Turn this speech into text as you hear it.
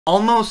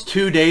Almost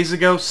 2 days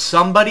ago,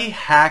 somebody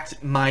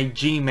hacked my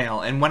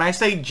Gmail. And when I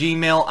say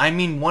Gmail, I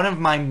mean one of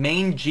my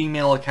main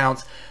Gmail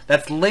accounts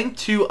that's linked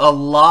to a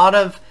lot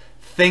of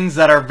things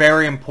that are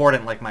very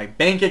important, like my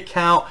bank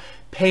account,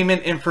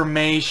 payment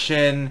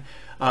information,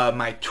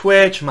 my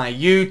Twitch, my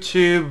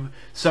YouTube,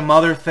 some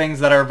other things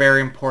that are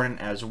very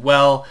important as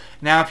well.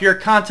 Now, if you're a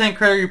content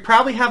creator, you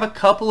probably have a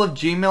couple of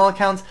Gmail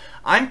accounts.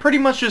 I'm pretty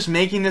much just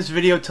making this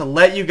video to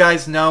let you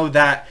guys know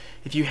that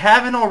if you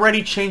haven't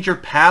already changed your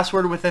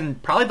password within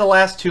probably the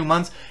last 2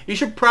 months, you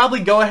should probably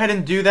go ahead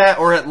and do that,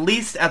 or at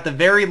the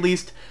very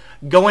least,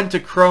 go into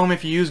Chrome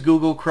if you use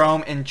Google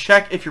Chrome and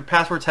check if your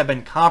passwords have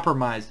been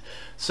compromised.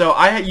 So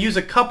I use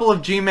a couple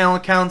of Gmail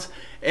accounts,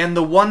 and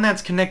the one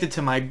that's connected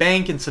to my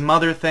bank and some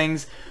other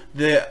things,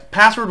 the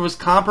password was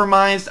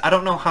compromised. I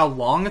don't know how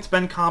long it's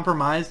been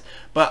compromised,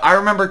 but I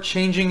remember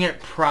changing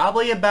it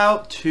probably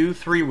about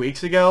 2-3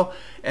 weeks ago,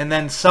 and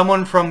then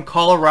someone from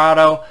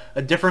Colorado,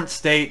 a different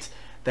state,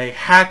 they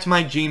hacked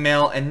my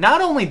Gmail, and not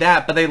only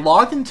that, but they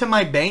logged into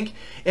my bank,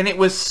 and it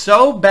was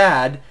so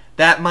bad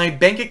that my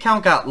bank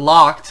account got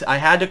locked. I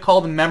had to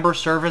call the member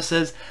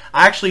services.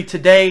 I actually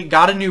today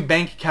got a new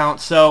bank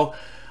account, so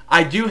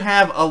I do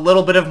have a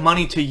little bit of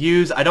money to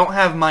use. I don't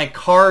have my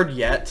card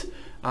yet.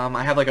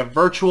 I have like a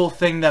virtual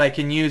thing that I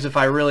can use if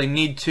I really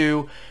need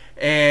to,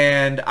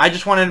 and I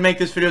just wanted to make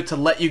this video to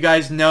let you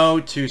guys know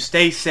to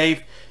stay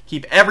safe.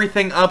 Keep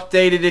everything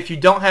updated. If you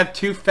don't have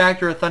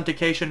two-factor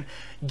authentication,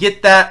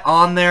 get that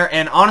on there.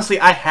 And honestly,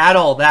 I had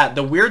all that.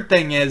 The weird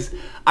thing is,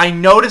 I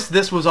noticed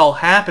this was all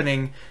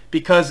happening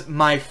because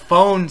my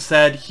phone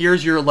said,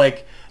 here's your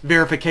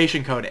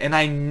verification code. And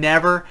I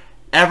never,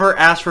 ever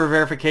asked for a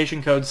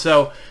verification code.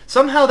 So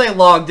somehow they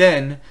logged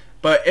in.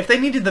 But if they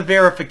needed the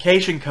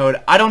verification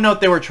code, I don't know what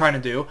they were trying to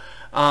do.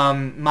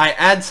 My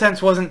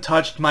AdSense wasn't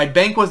touched. My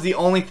bank was the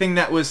only thing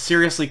that was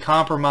seriously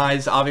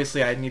compromised.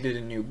 Obviously, I needed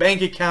a new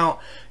bank account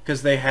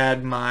because they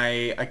had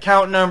my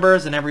account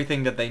numbers and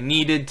everything that they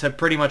needed to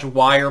pretty much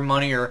wire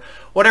money or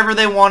whatever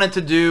they wanted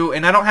to do.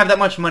 And I don't have that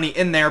much money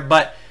in there,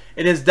 but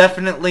it is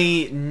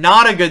definitely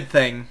not a good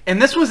thing.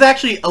 And this was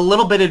actually a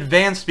little bit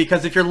advanced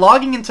because if you're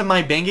logging into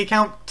my bank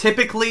account,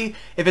 typically,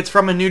 if it's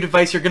from a new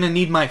device, you're going to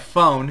need my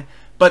phone.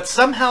 But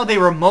somehow they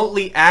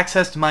remotely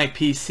accessed my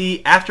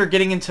PC after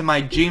getting into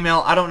my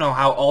Gmail. I don't know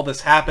how all this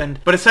happened,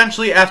 but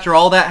essentially after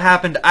all that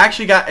happened, I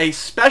actually got a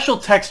special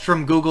text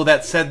from Google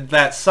that said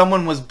that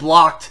someone was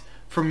blocked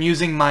from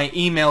using my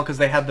email because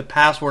they had the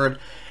password,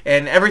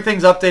 and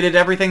everything's updated,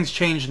 everything's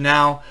changed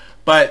now.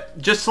 But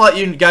just to let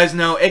you guys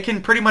know, it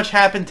can pretty much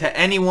happen to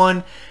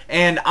anyone,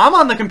 and I'm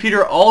on the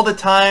computer all the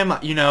time.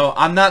 You know,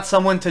 I'm not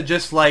someone to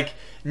just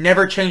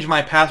never change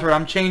my password.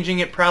 I'm changing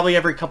it probably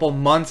every couple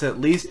months at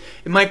least.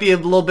 It might be a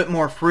little bit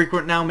more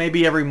frequent now,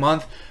 maybe every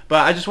month,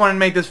 but I just wanted to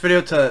make this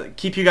video to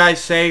keep you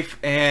guys safe,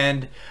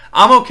 and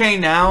I'm okay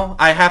now.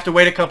 I have to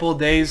wait a couple of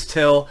days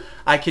till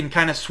I can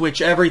kind of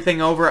switch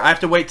everything over. I have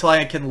to wait till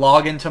I can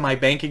log into my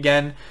bank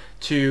again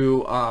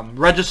to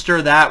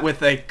register that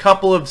with a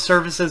couple of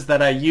services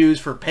that I use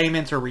for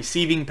payments or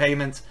receiving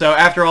payments. So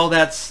after all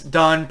that's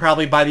done,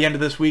 probably by the end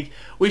of this week,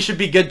 we should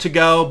be good to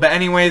go. But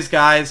anyways,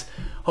 guys,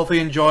 hopefully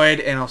you enjoyed,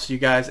 and I'll see you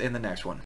guys in the next one.